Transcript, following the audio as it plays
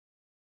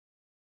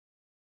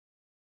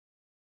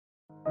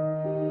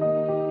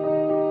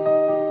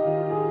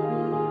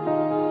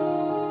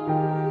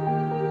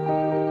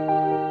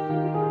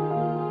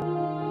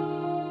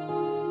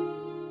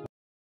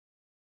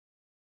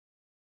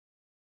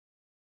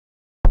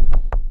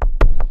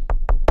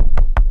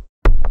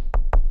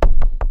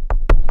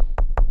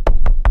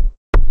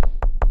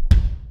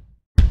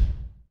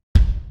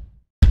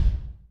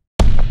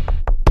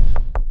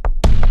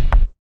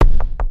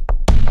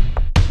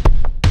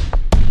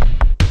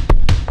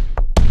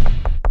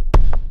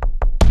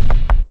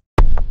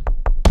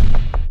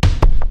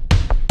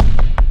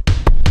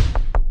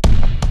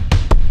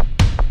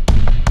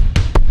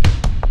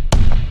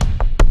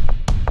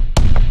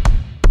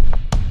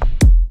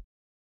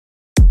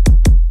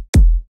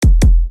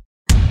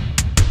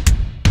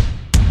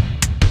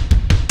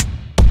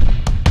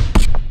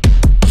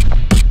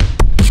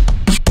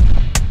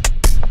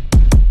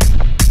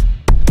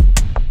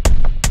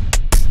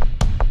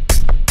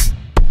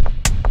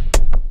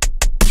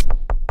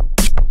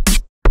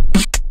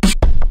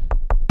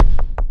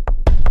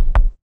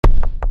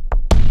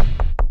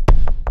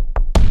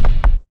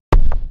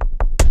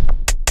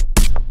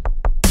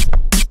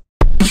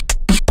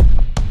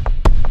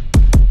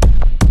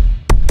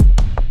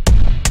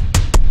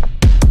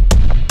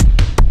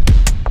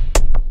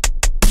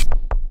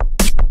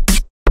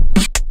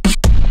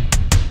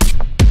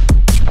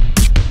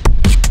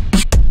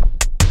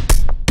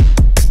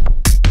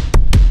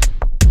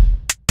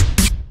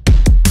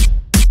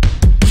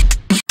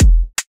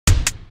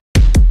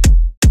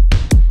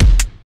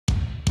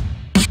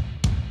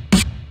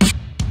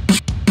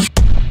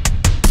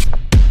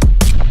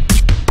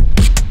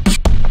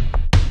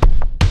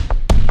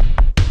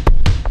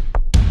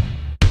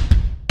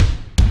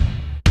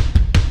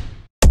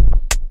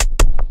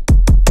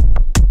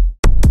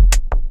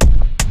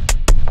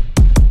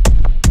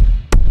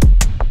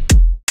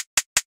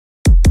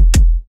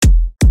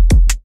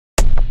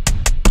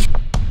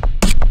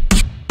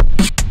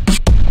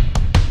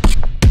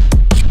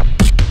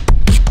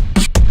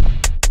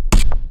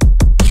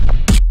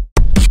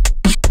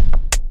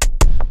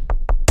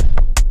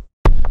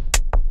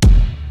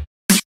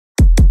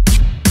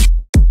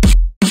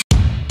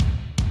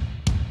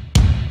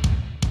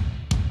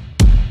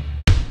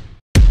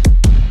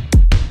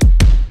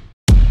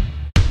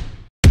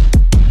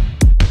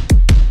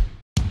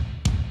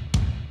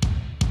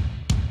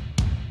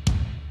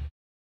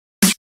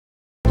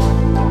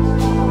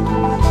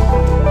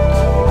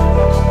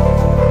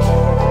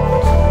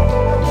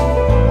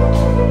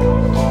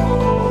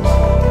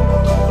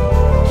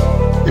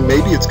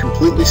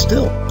completely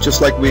still, just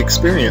like we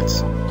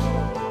experience.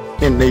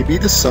 And maybe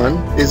the sun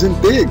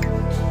isn't big,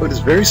 but is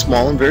very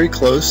small and very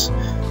close,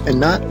 and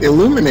not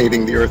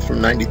illuminating the Earth from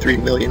 93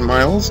 million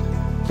miles,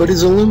 but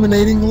is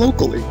illuminating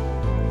locally.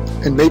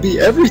 And maybe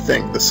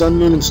everything, the sun,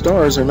 moon, and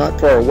stars, are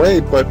not far away,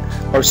 but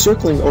are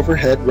circling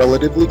overhead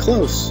relatively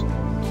close.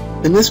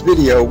 In this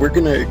video, we're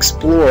going to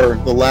explore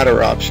the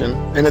latter option,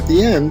 and at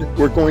the end,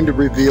 we're going to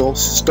reveal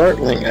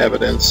startling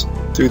evidence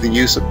through the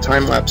use of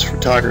time-lapse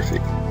photography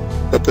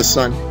that the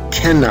sun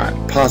cannot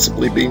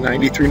possibly be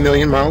 93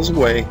 million miles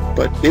away,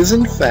 but is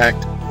in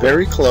fact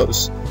very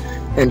close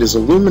and is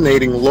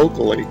illuminating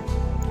locally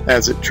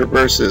as it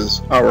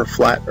traverses our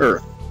flat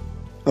Earth.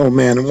 Oh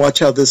man, and watch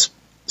how this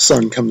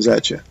sun comes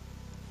at you.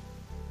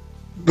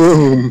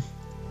 Boom!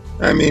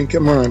 I mean,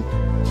 come on.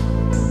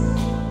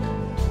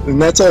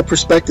 And that's all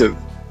perspective.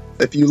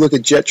 If you look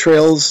at jet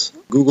trails,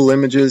 Google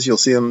Images, you'll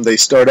see them, they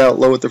start out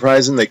low at the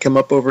horizon, they come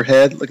up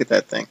overhead. Look at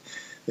that thing.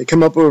 They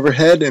come up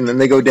overhead and then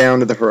they go down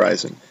to the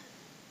horizon.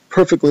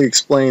 Perfectly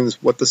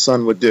explains what the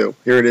sun would do.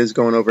 Here it is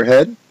going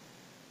overhead.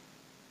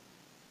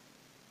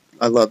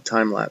 I love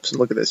time lapse. And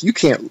look at this. You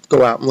can't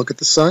go out and look at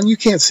the sun. You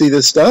can't see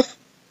this stuff,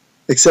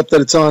 except that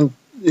it's on,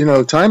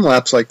 time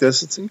lapse like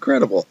this. It's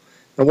incredible.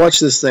 Now watch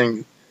this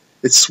thing.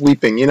 It's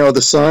sweeping.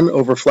 The sun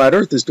over flat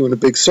Earth is doing a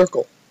big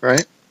circle,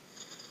 right?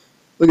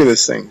 Look at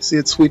this thing. See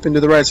it sweeping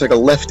to the right? It's like a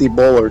lefty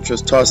bowler.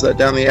 Just toss that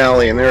down the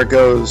alley, and there it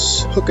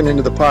goes, hooking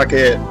into the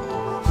pocket.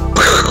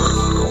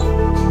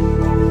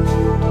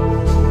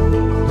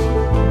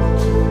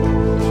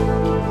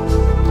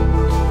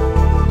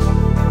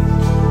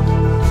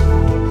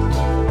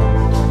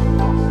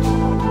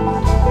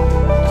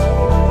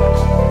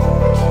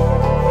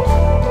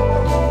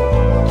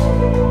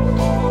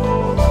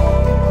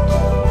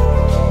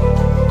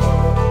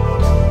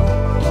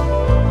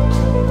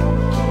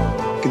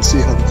 See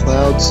how the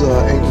clouds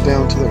angle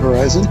down to the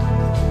horizon.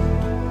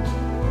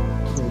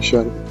 Nice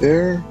shot of it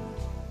there.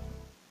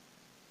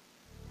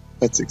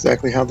 That's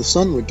exactly how the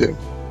sun would do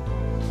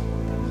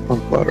on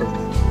flat Earth.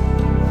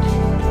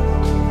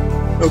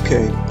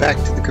 Okay, back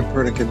to the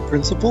Copernican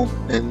principle,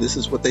 and this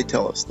is what they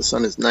tell us. The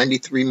sun is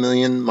 93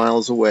 million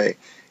miles away.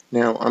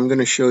 Now, I'm going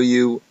to show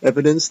you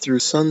evidence through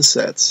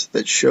sunsets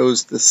that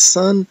shows the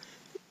sun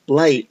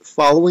light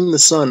following the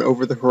sun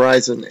over the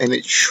horizon, and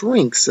it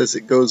shrinks as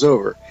it goes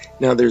over.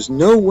 Now there's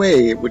no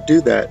way it would do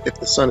that if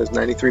the sun is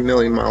 93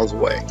 million miles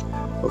away.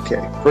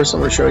 Okay, first I'm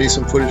going to show you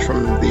some footage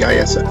from the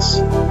ISS.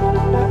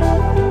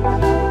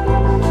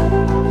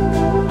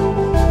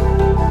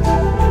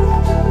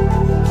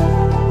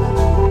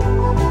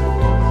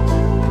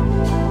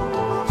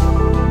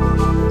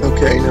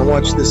 Okay, now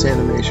watch this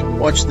animation.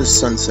 Watch this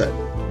sunset.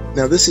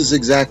 Now this is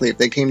exactly, if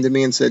they came to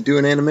me and said do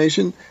an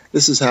animation,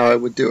 this is how I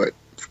would do it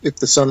if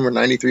the sun were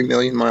 93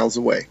 million miles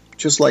away.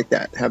 Just like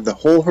that. Have the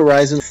whole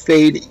horizon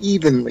fade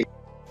evenly.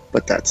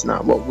 But that's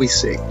not what we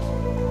see.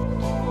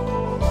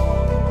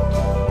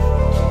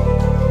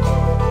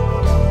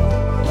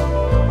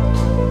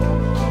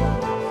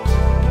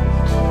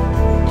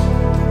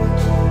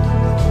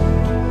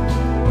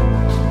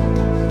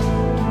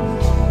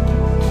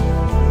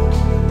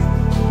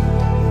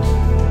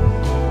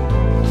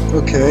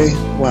 Okay,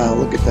 wow,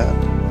 look at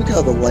that. Look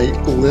how the light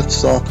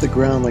lifts off the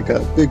ground like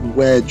a big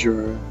wedge,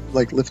 or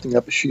like lifting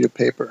up a sheet of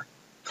paper.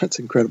 That's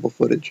incredible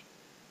footage.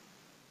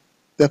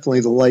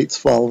 Definitely the light's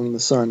following the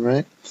sun,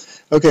 right?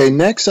 Okay,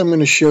 next I'm going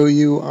to show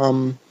you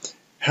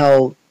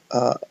how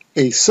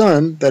a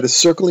sun that is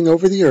circling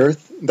over the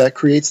Earth, that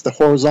creates the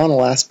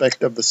horizontal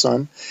aspect of the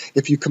sun.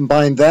 If you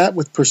combine that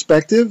with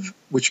perspective,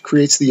 which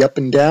creates the up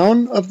and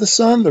down of the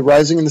sun, the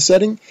rising and the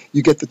setting,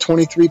 you get the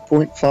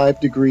 23.5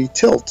 degree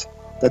tilt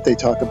that they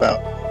talk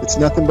about. It's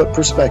nothing but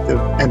perspective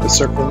and the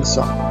circling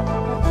sun.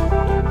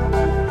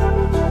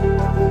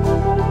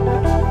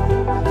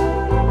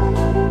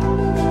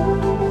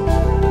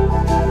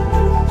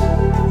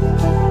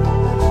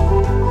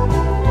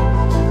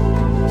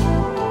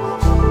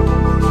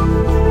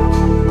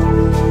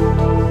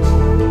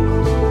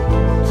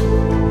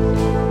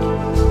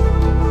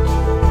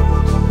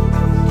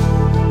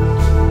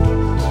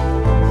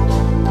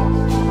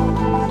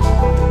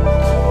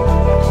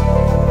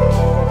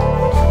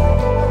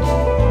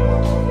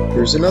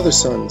 Here's another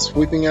sun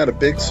sweeping out a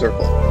big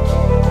circle.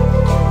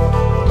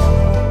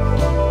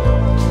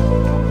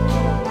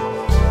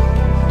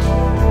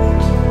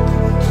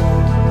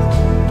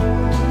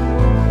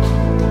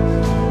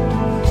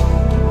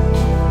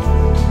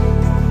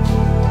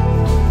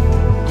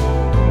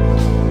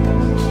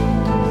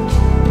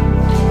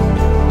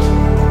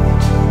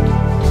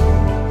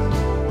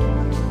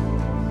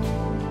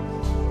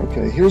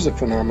 Okay, here's a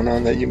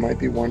phenomenon that you might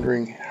be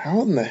wondering,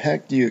 how in the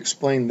heck do you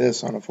explain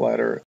this on a flat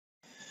Earth?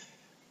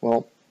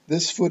 Well,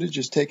 this footage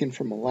is taken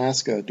from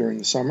Alaska during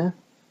the summer,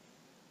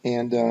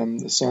 and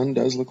the sun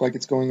does look like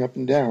it's going up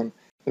and down.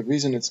 The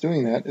reason it's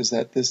doing that is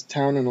that this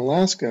town in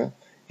Alaska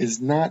is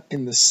not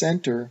in the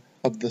center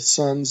of the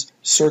sun's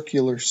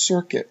circular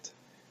circuit.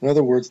 In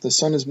other words, the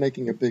sun is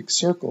making a big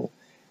circle,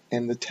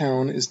 and the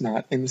town is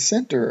not in the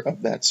center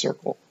of that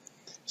circle.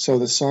 So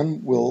the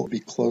sun will be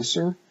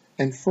closer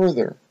and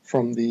further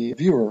from the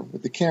viewer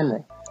with the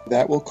camera.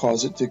 That will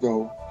cause it to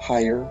go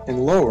higher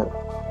and lower,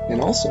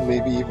 and also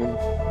maybe even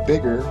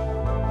bigger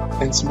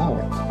and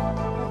smaller.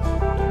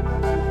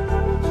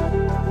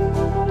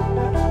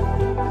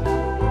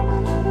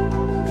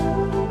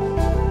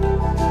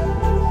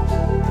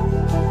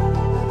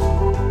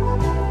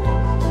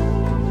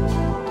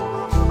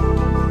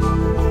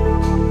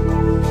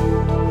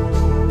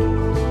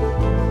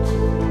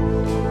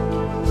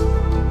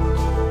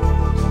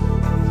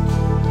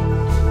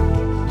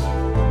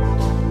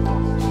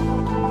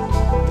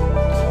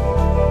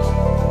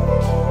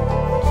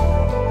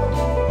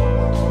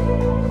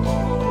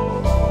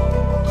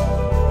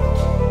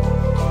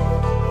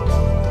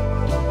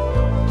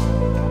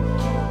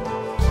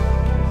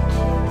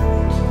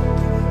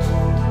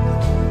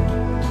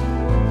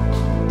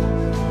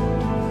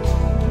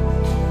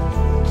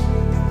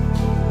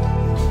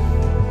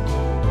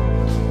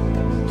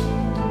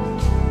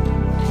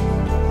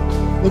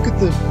 Look at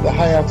the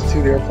high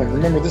altitude airplane.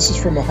 Remember, this is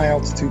from a high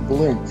altitude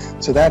balloon,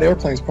 so that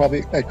airplane is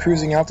probably at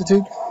cruising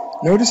altitude.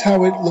 Notice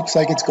how it looks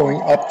like it's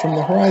going up from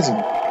the horizon.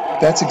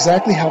 That's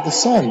exactly how the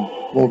sun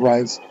will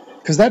rise,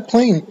 because that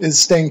plane is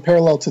staying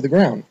parallel to the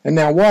ground. And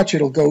now watch,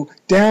 it'll go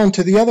down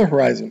to the other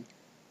horizon.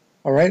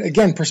 All right,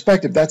 again,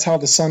 perspective, that's how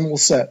the sun will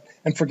set.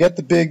 And forget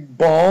the big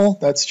ball,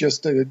 that's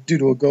just due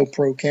to a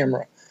GoPro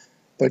camera.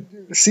 But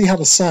see how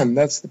the sun,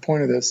 that's the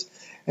point of this.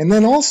 And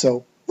then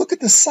also, look at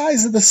the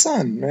size of the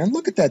sun, man.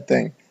 Look at that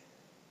thing.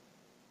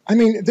 I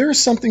mean, there's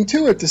something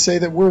to it to say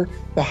that we're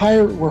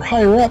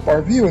higher up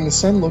our view and the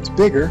sun looks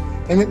bigger,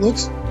 and it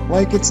looks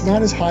like it's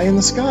not as high in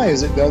the sky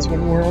as it does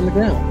when we're on the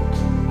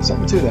ground.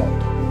 Something to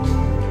that.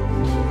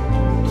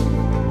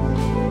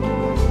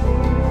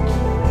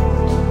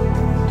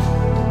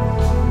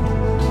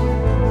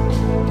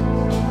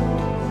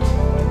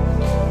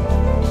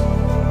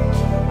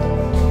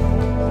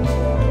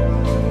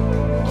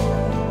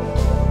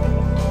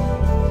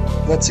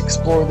 Let's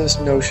explore this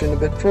notion a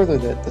bit further,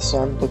 that the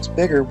sun looks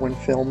bigger when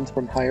filmed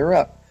from higher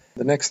up.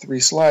 The next 3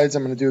 slides,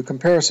 I'm going to do a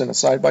comparison, a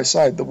side by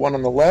side. The one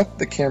on the left,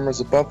 the camera is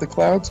above the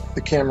clouds.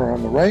 The camera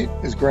on the right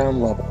is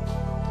ground level.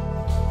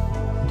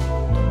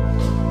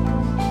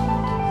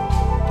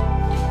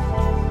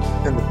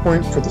 And the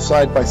point for the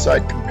side by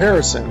side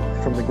comparison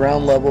from the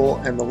ground level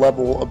and the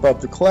level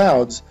above the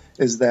clouds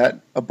is that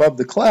above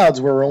the clouds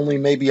we're only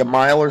maybe a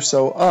mile or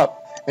so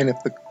up, and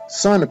if the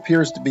sun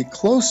appears to be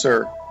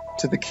closer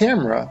to the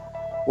camera,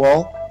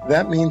 well,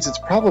 that means it's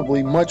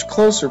probably much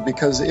closer,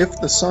 because if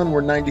the sun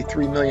were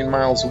 93 million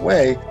miles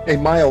away, a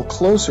mile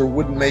closer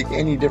wouldn't make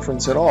any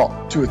difference at all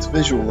to its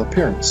visual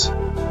appearance.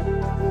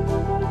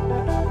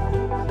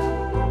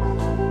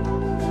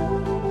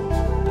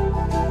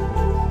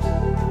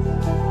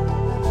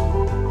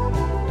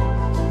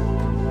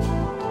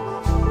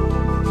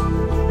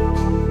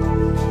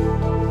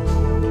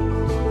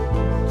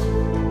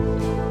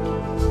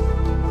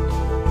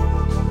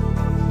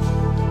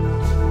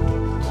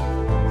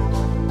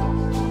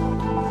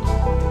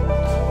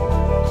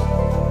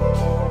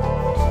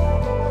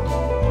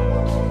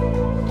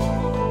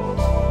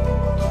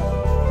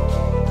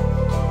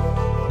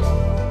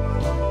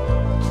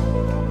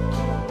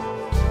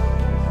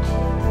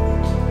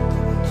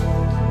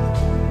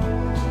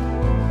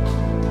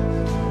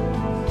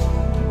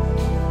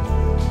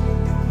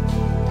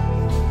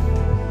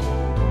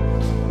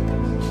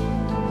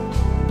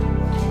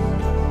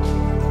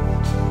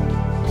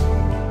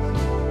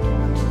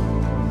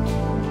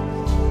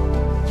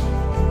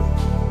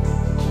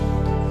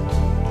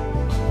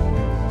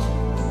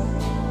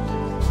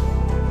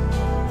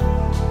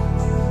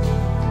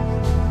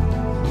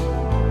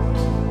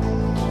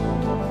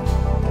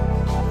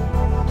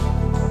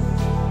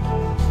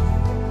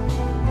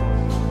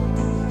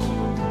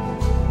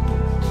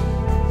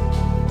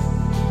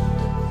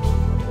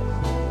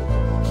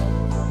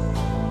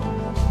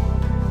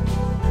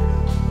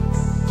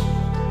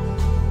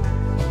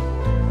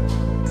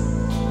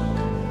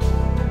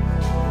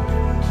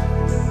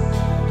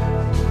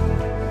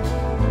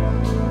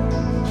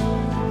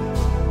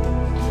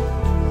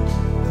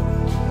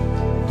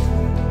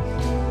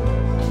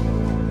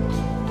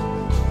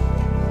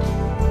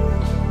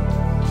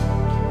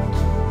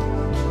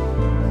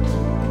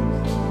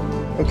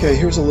 Okay,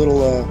 here's a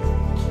little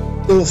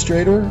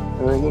illustrator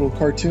or a little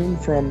cartoon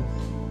from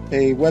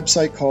a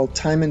website called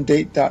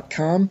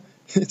timeanddate.com.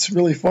 It's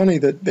really funny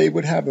that they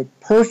would have a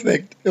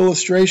perfect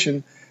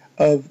illustration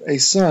of a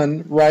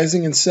sun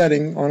rising and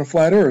setting on a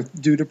flat earth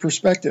due to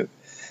perspective.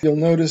 You'll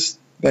notice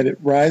that it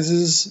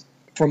rises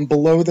from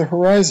below the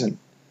horizon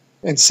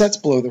and sets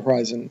below the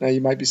horizon. Now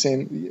you might be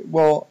saying,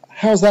 well,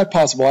 how is that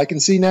possible? I can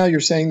see now you're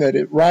saying that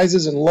it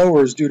rises and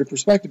lowers due to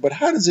perspective, but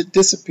how does it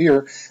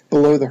disappear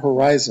below the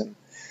horizon?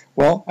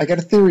 Well, I got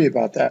a theory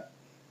about that.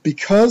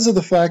 Because of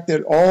the fact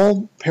that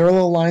all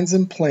parallel lines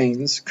and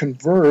planes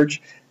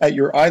converge at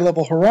your eye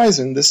level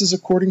horizon, this is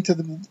according to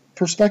the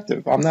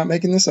perspective, I'm not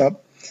making this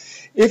up.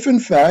 If in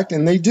fact,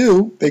 and they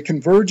do, they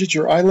converge at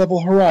your eye level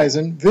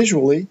horizon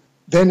visually,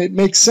 then it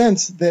makes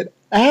sense that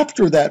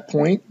After that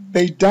point,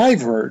 they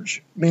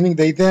diverge, meaning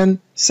they then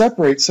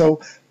separate.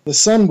 So the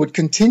sun would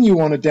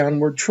continue on a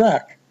downward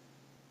track.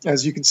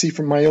 As you can see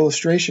from my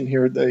illustration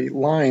here, the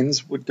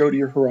lines would go to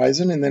your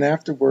horizon, and then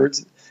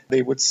afterwards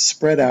they would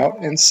spread out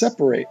and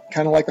separate,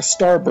 kind of like a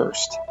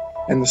starburst,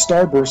 and the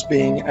starburst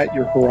being at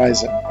your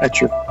horizon, at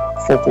your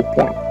focal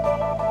point.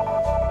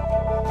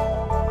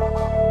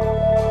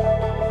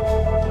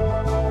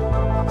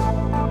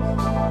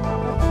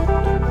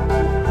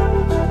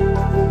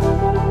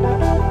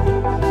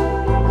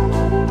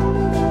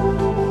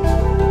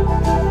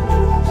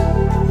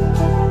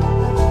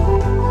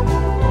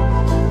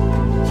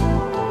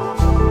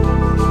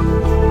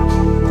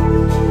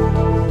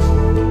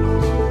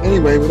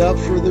 Anyway, without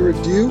further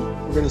ado,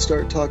 we're going to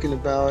start talking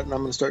about, and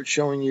I'm going to start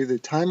showing you the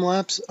time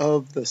lapse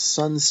of the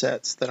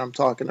sunsets that I'm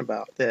talking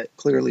about that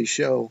clearly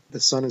show the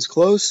sun is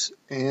close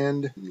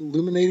and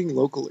illuminating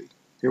locally.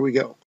 Here we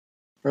go.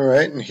 All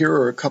right, and here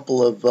are a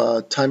couple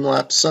of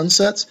time-lapse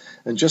sunsets,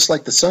 and just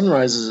like the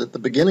sunrises at the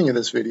beginning of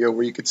this video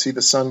where you could see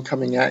the sun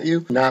coming at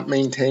you, not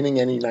maintaining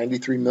any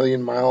 93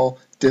 million mile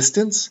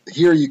distance,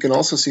 here you can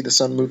also see the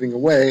sun moving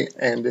away,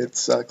 and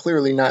it's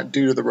clearly not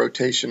due to the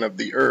rotation of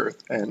the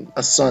Earth and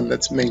a sun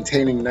that's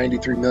maintaining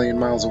 93 million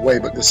miles away,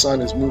 but the sun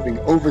is moving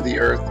over the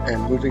Earth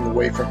and moving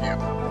away from you.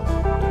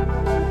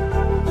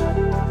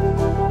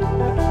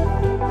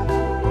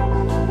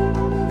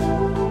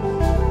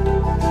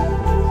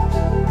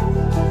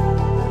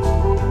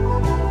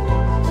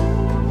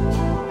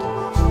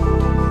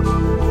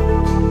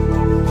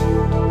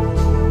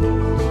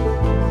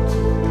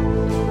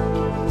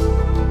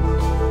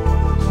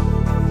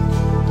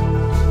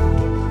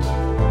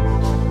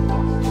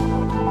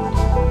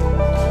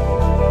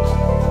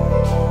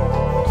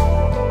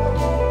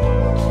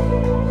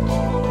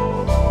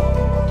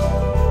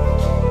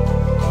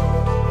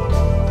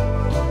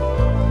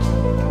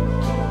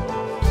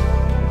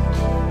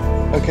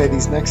 Okay,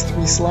 these next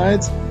three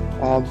slides,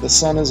 the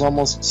sun is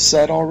almost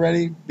set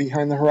already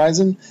behind the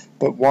horizon,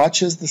 but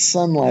watch as the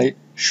sunlight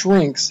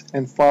shrinks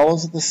and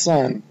follows the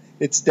sun.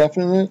 It's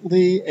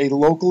definitely a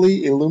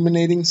locally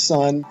illuminating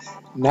sun,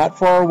 not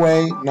far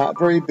away, not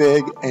very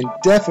big, and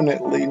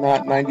definitely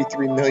not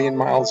 93 million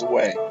miles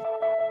away.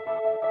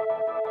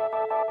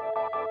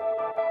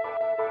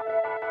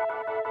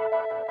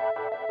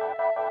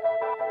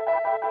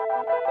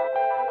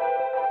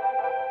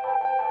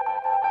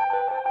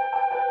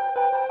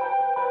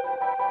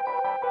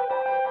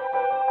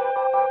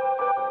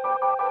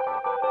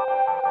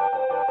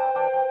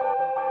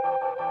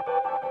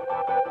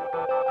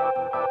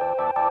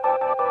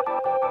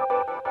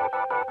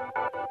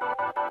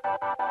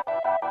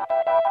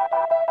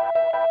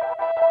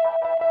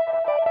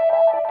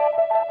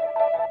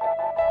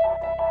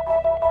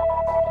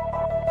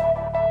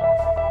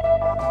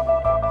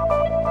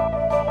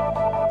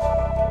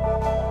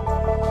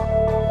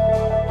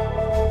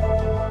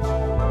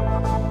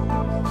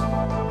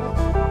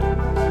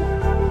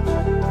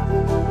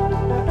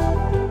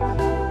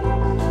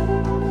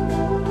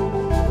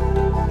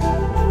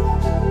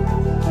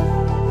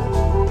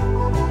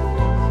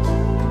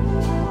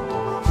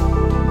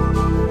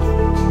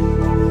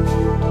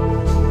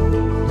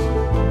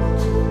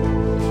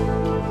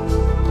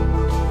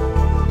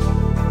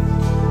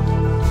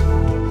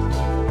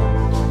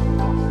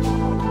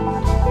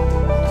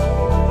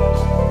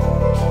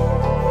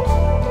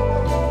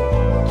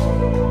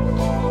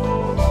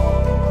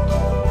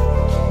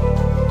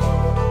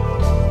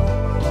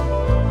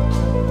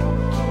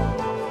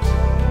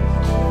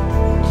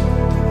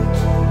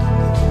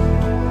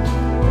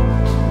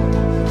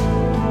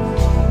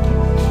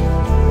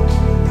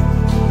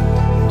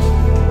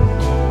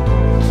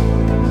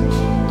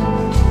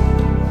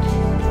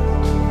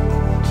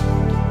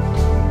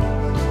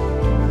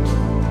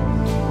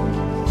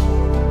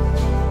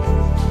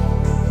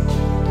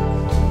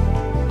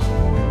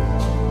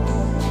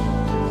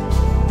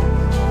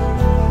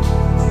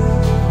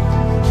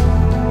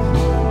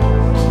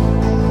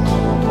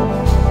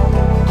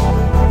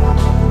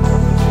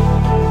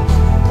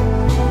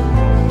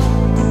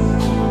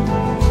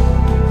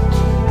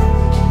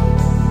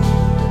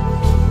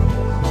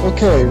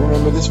 Okay,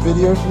 remember this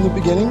video from the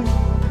beginning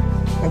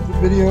of the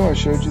video? I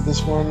showed you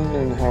this one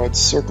and how it's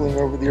circling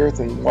over the Earth,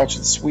 and watch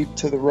it sweep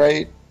to the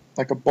right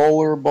like a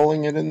bowler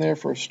bowling it in there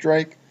for a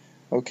strike.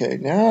 Okay,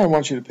 now I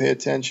want you to pay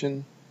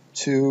attention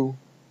to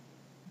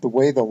the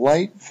way the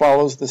light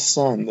follows the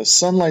sun. The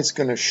sunlight's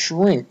going to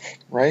shrink,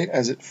 right,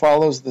 as it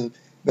follows the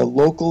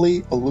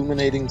locally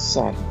illuminating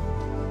sun.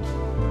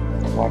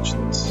 Now watch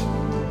this.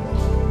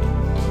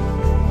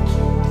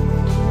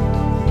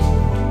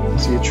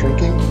 See it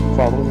shrinking,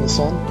 following the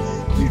sun?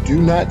 You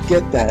do not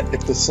get that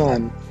if the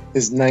sun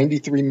is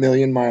 93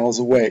 million miles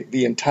away.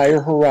 The entire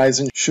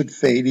horizon should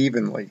fade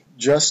evenly,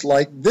 just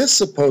like this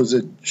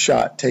supposed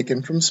shot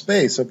taken from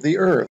space of the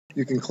Earth.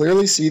 You can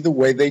clearly see the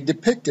way they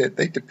depict it.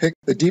 They depict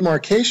the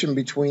demarcation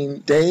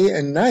between day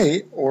and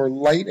night, or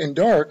light and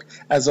dark,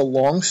 as a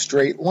long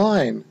straight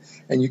line.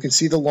 and you can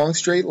see the long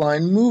straight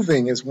line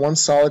moving as one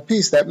solid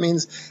piece. That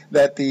means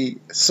that the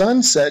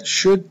sunset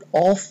should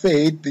all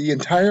fade, the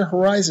entire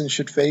horizon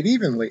should fade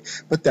evenly,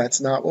 but that's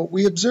not what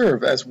we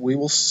observe, as we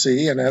will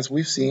see and as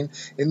we've seen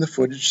in the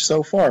footage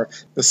so far.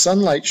 The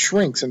sunlight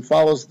shrinks and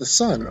follows the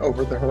sun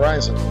over the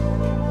horizon.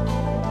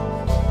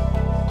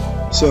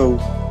 So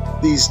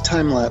these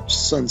time-lapse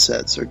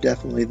sunsets are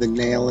definitely the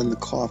nail in the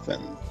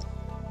coffin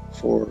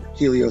for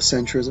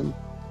heliocentrism,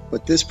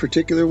 but this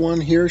particular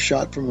one here,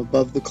 shot from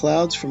above the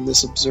clouds from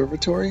this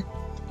observatory,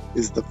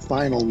 is the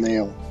final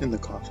nail in the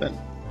coffin.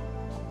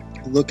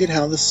 Look at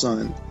how the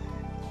sun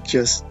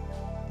just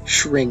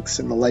shrinks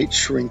and the light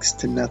shrinks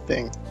to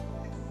nothing.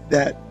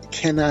 That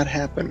cannot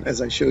happen,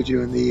 as I showed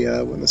you in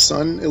the when the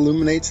sun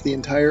illuminates the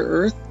entire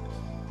Earth,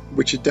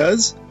 which it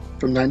does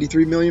from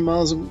 93 million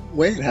miles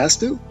away. It has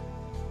to.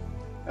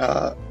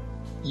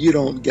 You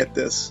don't get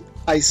this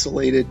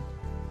isolated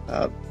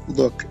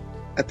look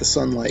at the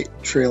sunlight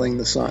trailing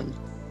the sun.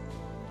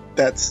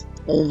 That's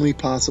only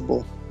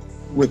possible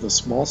with a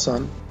small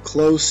sun,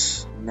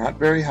 close, not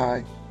very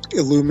high,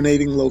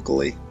 illuminating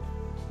locally.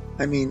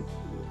 I mean,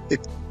 if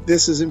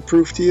this isn't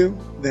proof to you,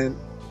 then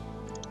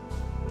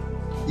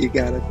you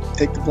gotta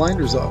take the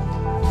blinders off.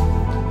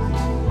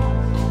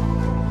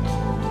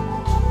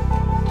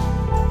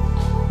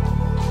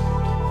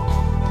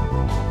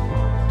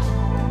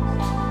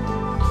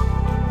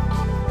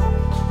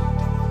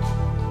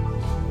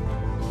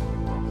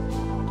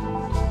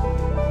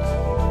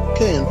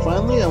 Okay, and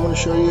finally I want to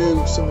show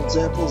you some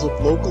examples of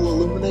local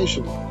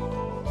illumination,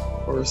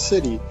 or a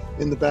city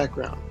in the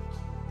background.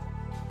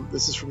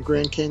 This is from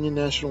Grand Canyon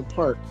National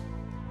Park.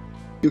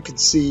 You can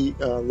see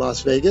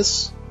Las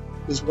Vegas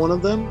is one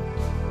of them.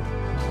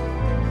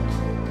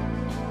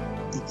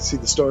 You can see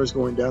the stars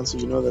going down, so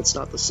you know that's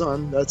not the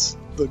sun. That's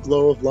the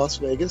glow of Las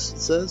Vegas, it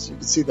says. You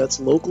can see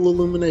that's local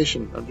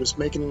illumination. I'm just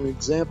making an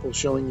example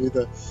showing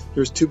you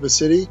here's Tuba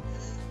City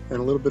and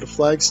a little bit of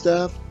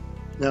Flagstaff.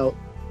 Now,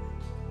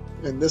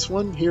 in this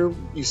one here,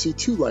 you see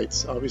two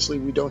lights. Obviously,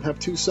 we don't have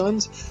two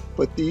suns,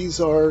 but these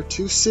are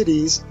two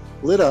cities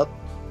lit up,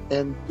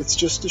 and it's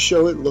just to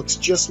show it looks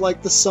just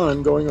like the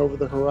sun going over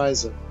the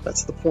horizon.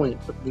 That's the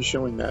point of me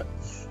showing that.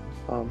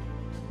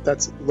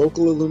 That's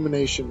local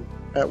illumination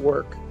at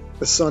work.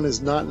 The sun is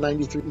not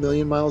 93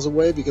 million miles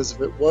away, because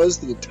if it was,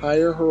 the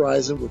entire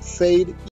horizon would fade